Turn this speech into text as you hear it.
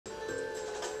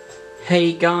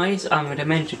Hey guys, I'm a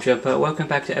Dimension Jumper. Welcome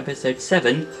back to episode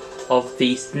 7 of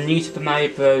the new Super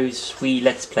Mario Bros. Wii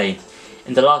Let's Play.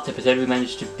 In the last episode we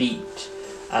managed to beat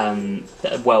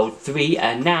World 3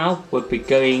 and now we'll be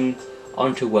going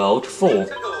on to World 4.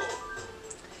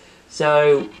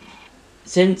 So,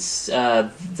 since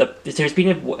there's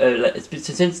been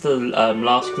since the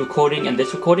last recording and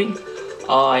this recording,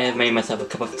 I have made myself a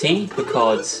cup of tea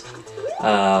because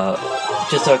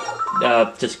just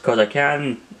because I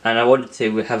can. And I wanted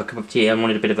to have a cup of tea. I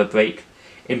wanted a bit of a break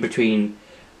in between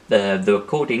the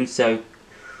recording, so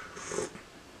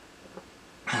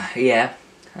yeah,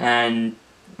 and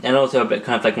also a bit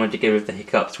kind of like wanted to get rid of the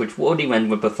hiccups, which already went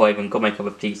before I even got my cup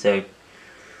of tea. So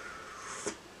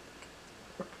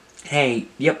hey,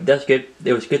 yep, that's good.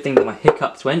 It was a good thing that my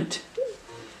hiccups went.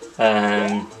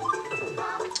 So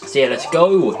yeah, let's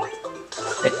go.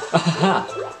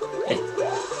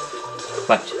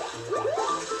 Right.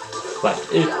 Right.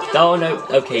 Oh no.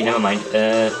 Okay, never mind.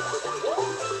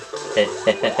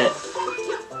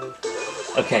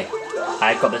 Okay.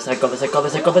 I got this.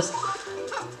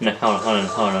 No, hold on.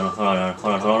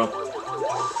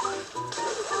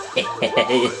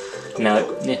 No.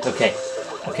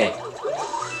 Okay.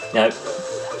 No.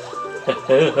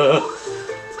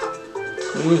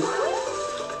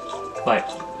 Right.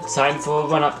 Time for a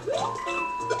run up.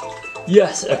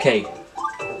 Yes. Okay.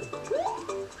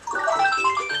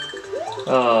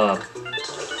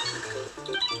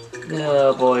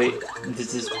 Oh boy,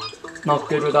 this is not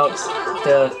good without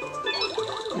the...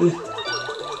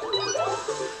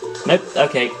 Nope,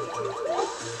 okay.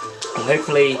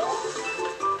 Hopefully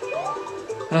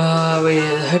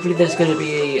there's going to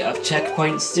be a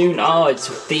checkpoint soon. Oh, it's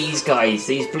these guys,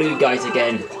 these blue guys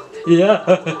again. Yeah.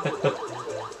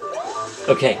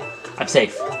 Okay, I'm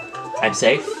safe. I am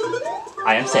safe.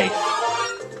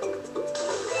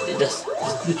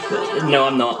 No,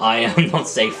 I'm not. I am not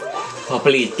safe. Oh,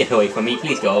 please get away from me.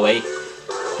 Please go away.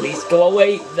 Please go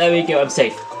away. There we go. I'm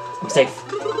safe.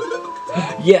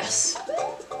 Yes.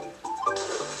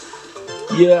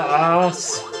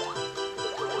 Yes.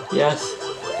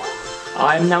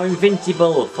 I am now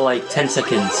invincible for like 10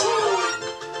 seconds.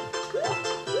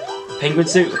 Penguin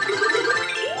suit.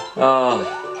 Oh,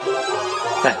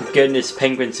 thank goodness,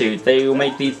 penguin suit. They will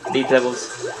make these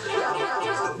levels.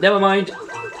 Never mind.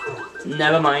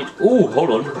 Ooh, hold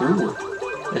on. Ooh,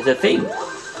 there's a thing.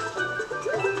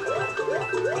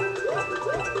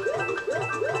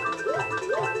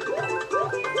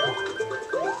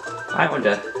 I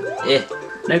wonder.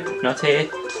 Nope, not here.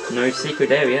 No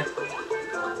secret area.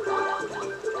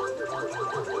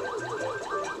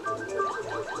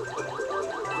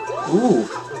 Ooh.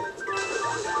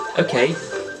 Okay.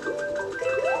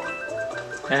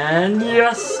 And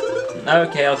yes.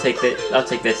 Okay, I'll take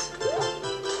this.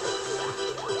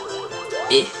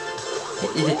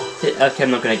 Okay,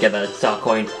 I'm not gonna get that star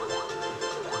coin.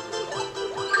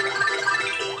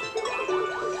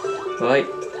 Right.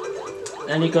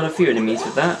 And you got a few enemies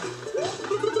with that.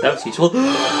 That was useful.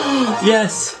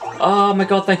 Yes! Oh my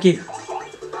god, thank you!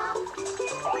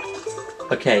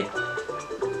 Okay.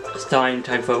 It's time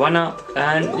for a run up,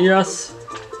 and yes!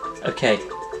 Okay.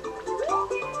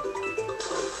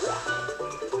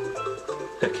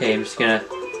 Okay, I'm just gonna...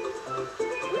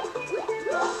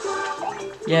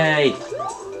 Yay!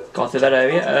 Got through that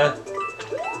area.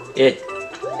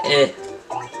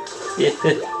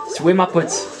 Swim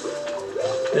upwards.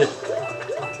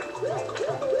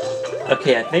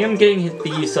 Okay, I think I'm getting the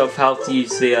use of how to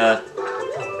use the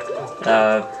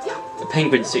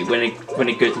penguin suit when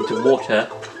it goes into water.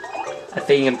 I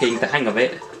think I'm getting the hang of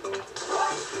it.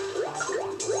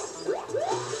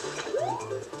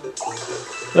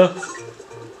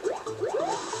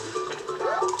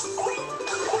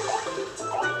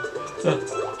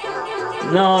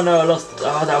 No, I lost.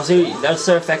 Oh, that was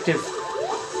so effective.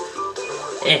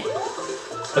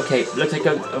 Okay, looks like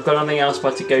I've got nothing else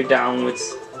but to go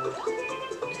downwards.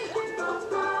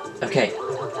 Okay.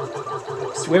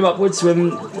 Swim upwards,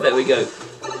 swim. There we go.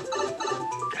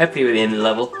 Hopefully we're in the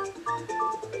level.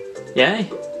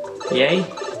 Yay.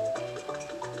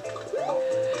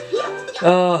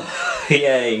 Oh,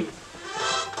 yay.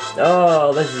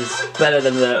 Oh, this is better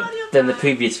than the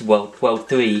previous World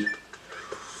 3.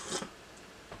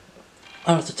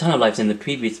 Oh, there's a ton of lives in the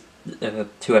previous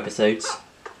 2 episodes.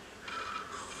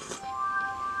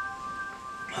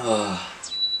 Oh.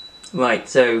 Right,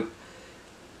 so...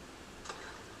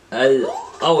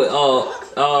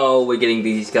 we're getting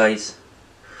these guys.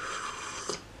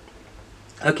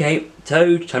 Okay,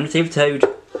 Toad, time to save Toad.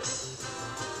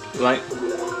 Right.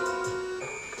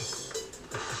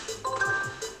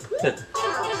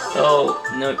 Oh,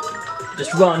 no.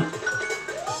 Just run.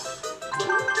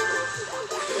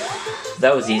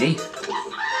 that was easy.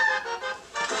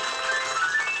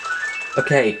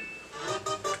 Okay.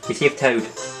 We saved Toad.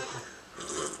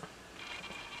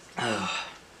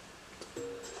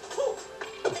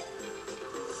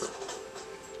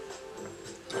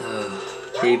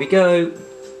 Here we go.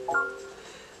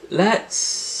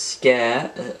 Let's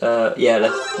get, yeah,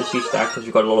 let's just use that because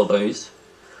we've got a lot of those.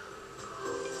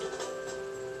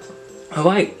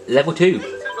 Alright, level 2.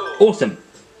 Awesome.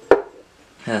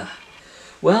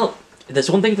 Well, there's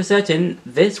one thing for certain,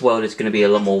 this world is going to be a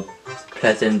lot more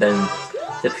pleasant than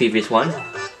the previous one.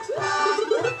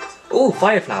 Oh,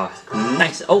 fire flower.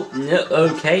 Nice. Oh, no,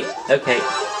 okay, okay.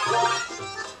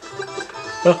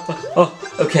 Oh,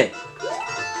 okay.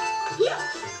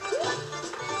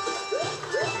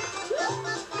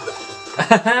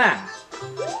 Haha!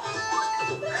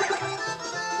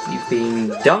 You've been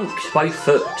dunked by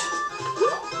foot.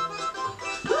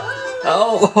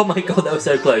 Oh, oh my god, that was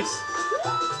so close.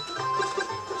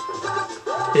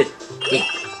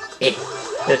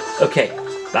 Okay,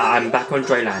 I'm back on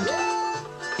dry land.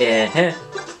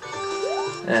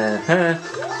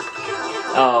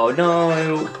 Oh no.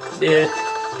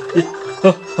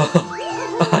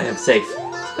 I am safe.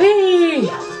 Whee!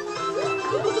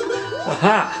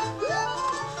 Aha!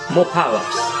 More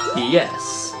power-ups.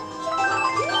 Yes.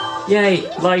 Yay!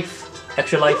 Life.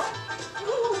 Extra life.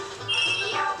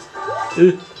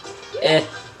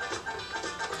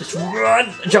 Just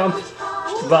run! Jump!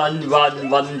 Run, run,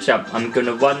 run, jump. I'm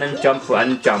gonna run and jump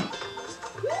and jump.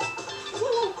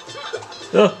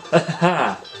 Oh,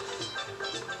 aha!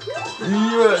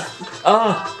 Yes!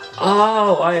 Ah!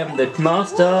 Oh, I am the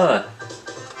master!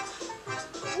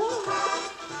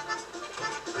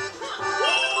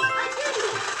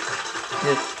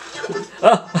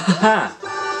 Oh, haha!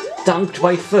 Dunked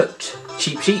by foot,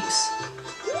 cheap sheeps.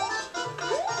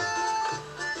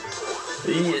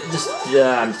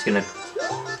 I'm just gonna.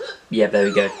 Yeah, there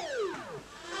we go.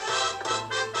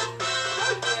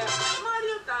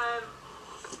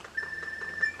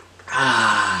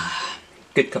 Ah,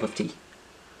 good cup of tea.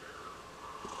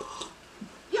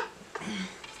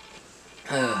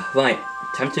 Right,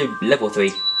 time to level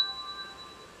 3.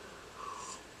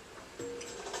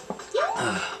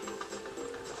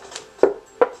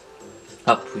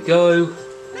 Up we go.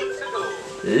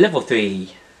 Level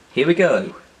 3. Here we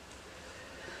go.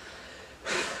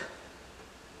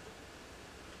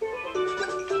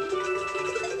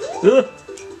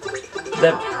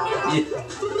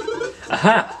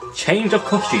 Aha! Change of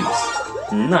costumes.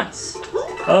 Nice.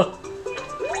 Oh.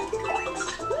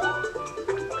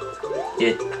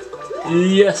 Yeah.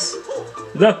 Yes.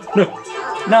 No. No.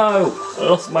 No. I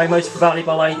lost my most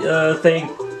valuable thing.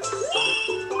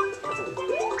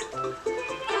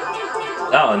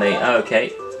 Oh, and they.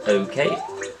 Okay. Okay.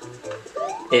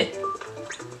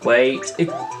 Wait.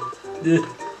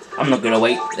 I'm not gonna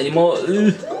wait anymore.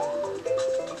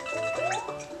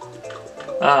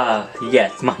 Ah,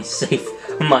 yes, my safe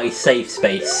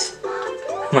space.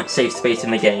 My safe space in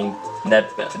the game.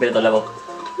 That bit of the level.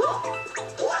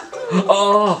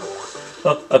 Oh!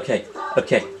 Oh, okay,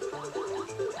 okay.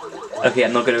 Okay,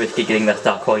 I'm not gonna risk getting that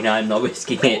star coin. I'm not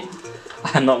risking it.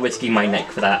 I'm not risking my neck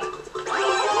for that.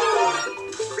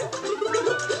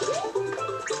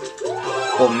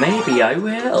 Or maybe I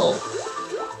will.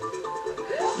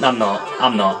 I'm not.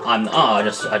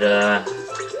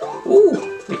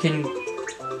 Ooh, we can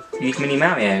use Mini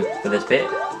Mario for this bit.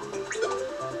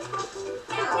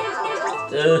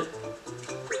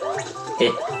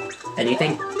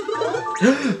 Anything?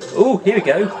 Oh, here we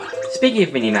go. Speaking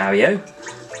of Mini Mario.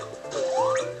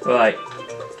 Right.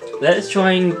 Let's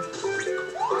try and...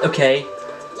 Okay.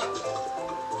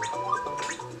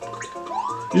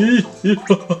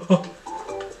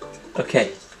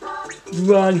 Okay.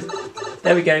 Run.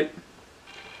 There we go.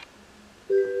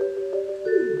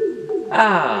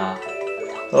 Ah.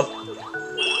 Oh.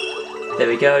 There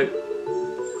we go.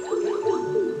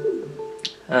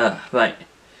 Right.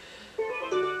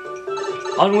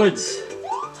 Onwards.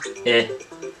 I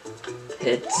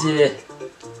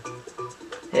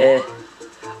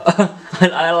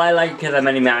like that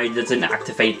Mini Mario doesn't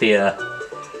activate the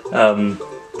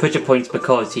pressure points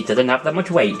because he doesn't have that much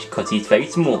weight because he's very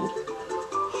small.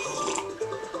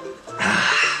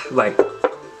 Right.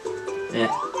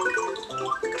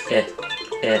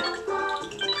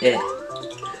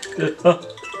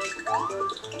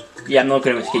 Yeah, I'm not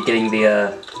gonna risk getting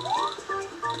the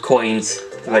coins,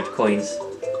 the red coins.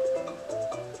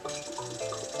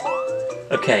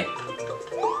 Okay.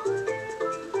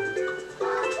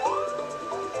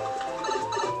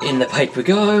 In the pipe we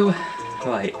go.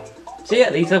 Right. So yeah,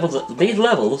 these levels,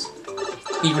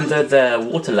 even though they're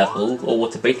water level or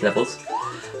water-based levels,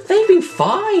 They've been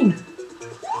fine.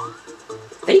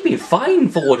 They've been fine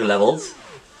for water levels.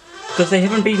 Because they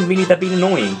haven't been really, they've been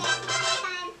annoying.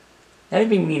 They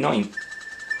haven't been really annoying.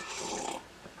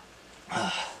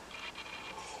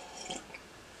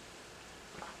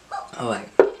 Alright.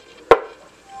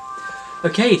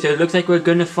 Okay, so it looks like we're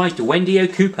gonna fight Wendy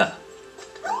Cooper.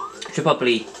 Should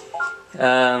probably...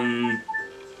 Right,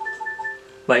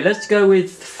 let's go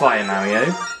with Fire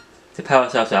Mario to power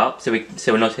ourselves up so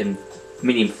we're not in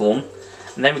medium form.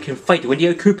 And then we can fight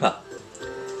Wendy Cooper.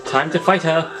 Time to fight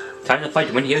her. Time to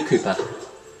fight Wendy Cooper.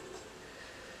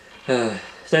 So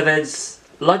there's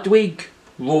Ludwig,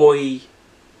 Roy,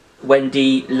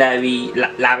 Wendy, Larry,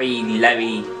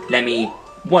 Lemmy,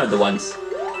 one of the ones.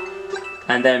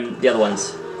 And then the other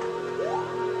ones.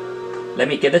 Let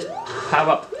me get this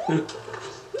power up.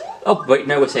 Oh wait,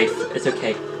 no, we're safe. It's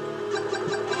okay.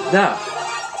 There.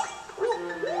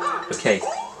 Okay.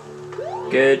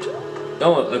 Good.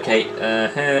 Oh, okay.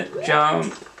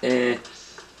 Jump.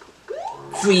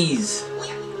 Freeze.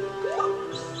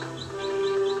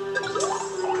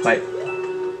 Right.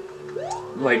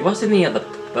 Right, what's in the other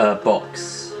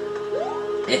box?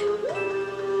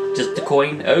 Just the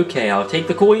coin? Okay, I'll take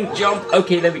the coin. Jump.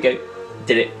 Okay, there we go.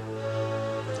 Did it.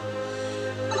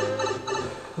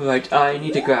 Right, I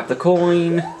need to grab the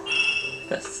coin.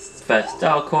 That's the first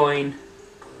star coin.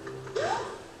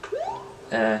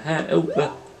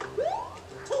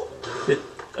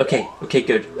 Okay, okay,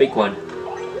 good. Big one.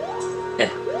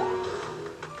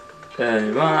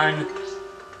 Run.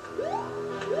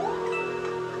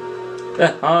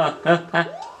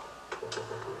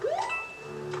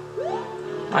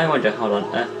 I wonder, hold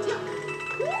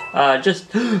on.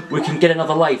 Just, we can get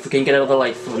another life. We can get another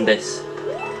life from this.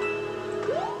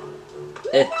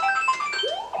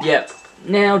 Yep,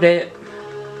 nailed it.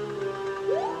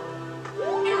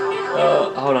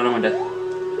 Hold on, I wonder.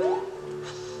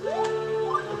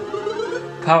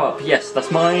 Power up, yes, that's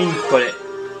mine. Got it.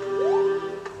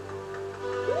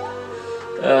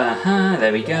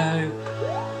 There we go.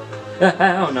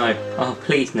 Oh no. Oh,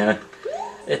 please no.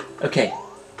 Okay.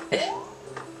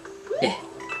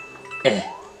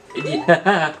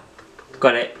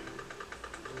 Got it.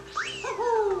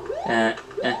 And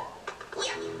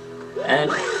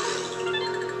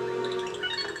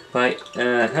right.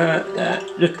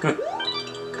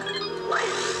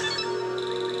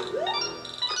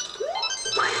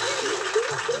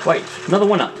 Wait, another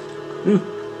one up.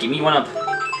 Give me one up.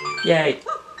 Yay.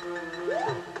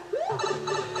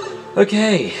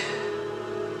 Okay.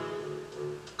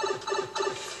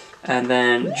 And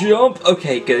then jump.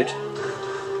 Okay, good.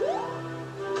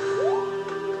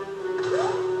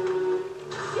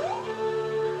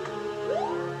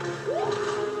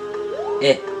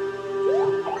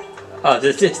 Oh,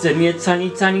 this is only a tiny,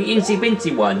 insy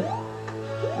bincy one.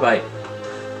 Right.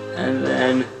 And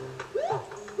then...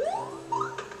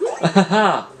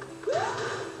 Haha!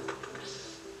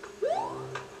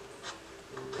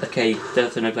 Okay,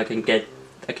 doesn't look like I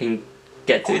can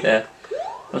get through there.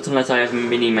 Not unless I have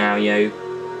Mini Mario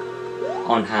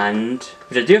on hand.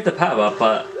 Which I do have the power up,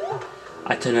 but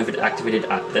I don't know if it's activated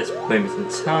at this moment in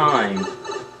time.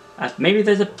 Maybe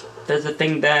there's a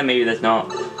thing there, maybe there's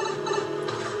not.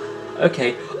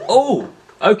 Okay. Oh!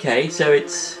 Okay, so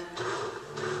it's...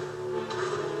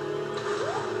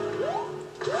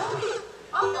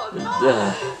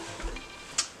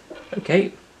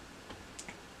 Okay.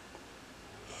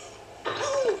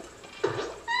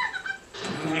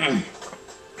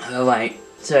 Alright,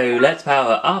 so let's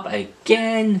power up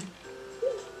again.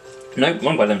 Nope,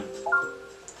 wrong button.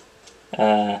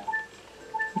 No.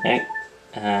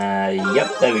 Yep,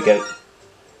 there we go.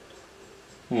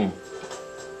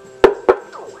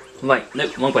 Right,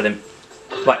 nope, wrong button.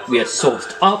 Right, we are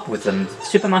sourced up with the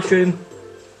Super Mushroom.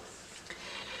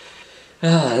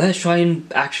 Let's try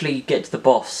and actually get to the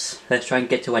boss. Let's try and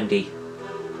get to Wendy.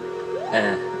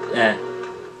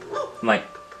 Right.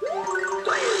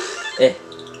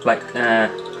 Right,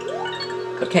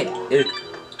 okay.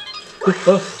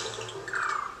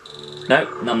 No,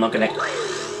 I'm not gonna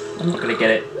get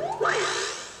it.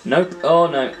 Nope, oh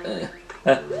no.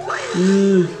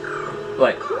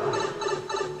 Right.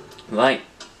 Right.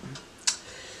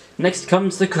 Next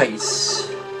comes the craze.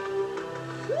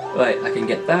 Right, I can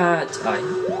get that. I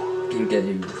can get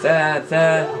you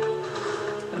there.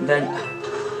 And then...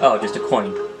 Oh, just a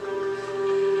coin.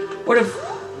 What if...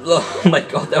 Oh my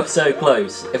god, that was so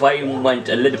close. If I even went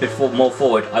a little bit more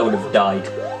forward, I would have died.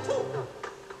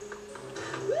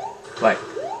 Right.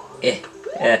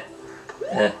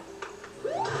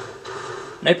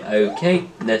 Nope, okay.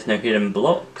 There's no hidden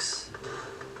blocks.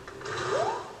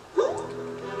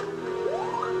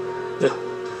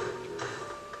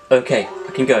 Okay,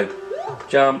 I can go.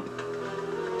 Jump.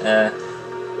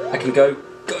 I can go.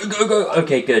 Go, go, go.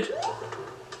 Okay, good.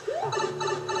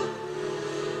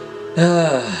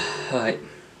 Alright.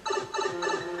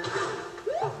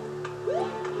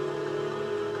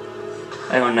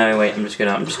 Hang on, no, wait, I'm just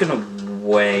gonna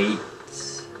wait.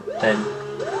 Then.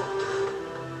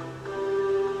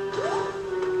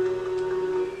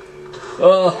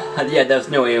 Oh, yeah, there's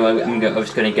no way I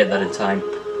was gonna get that in time.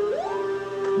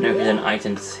 No hidden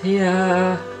items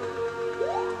here.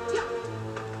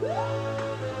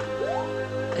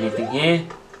 Anything here?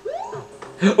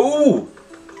 Ooh!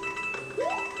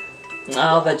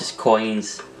 Oh, they're just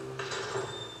coins.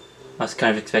 I was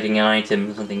kind of expecting an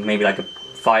item or something, maybe like a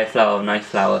fire flower or knife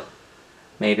flower.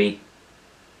 Maybe.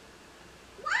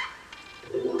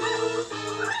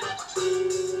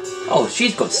 Oh,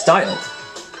 she's got style.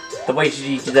 The way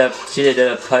she did a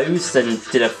pose and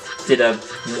did a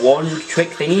wand trick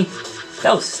thingy.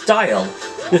 That was style.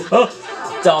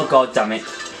 Oh god damn it.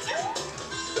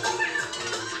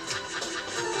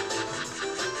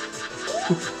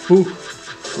 Ooh.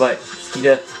 Right, need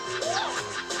a...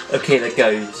 Okay, that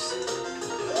goes.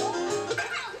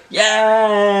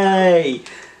 Yay!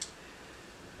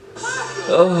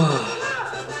 Oh.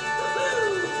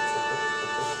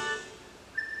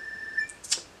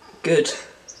 Good.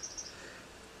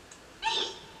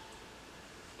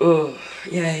 Oh,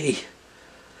 yay.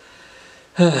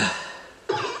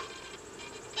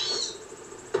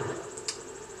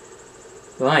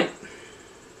 Right.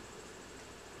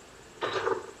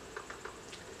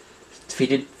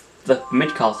 Defeated the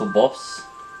mid-castle boss.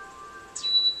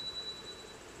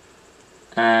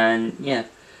 And yeah.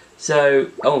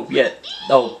 So, oh yeah.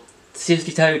 Oh,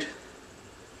 seriously, Toad.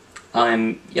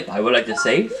 Yep, I would like to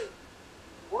save.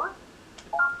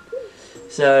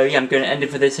 So yeah, I'm going to end it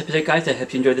for this episode, guys. I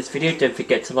hope you enjoyed this video. Don't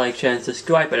forget to like, share and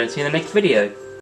subscribe, and I'll see you in the next video.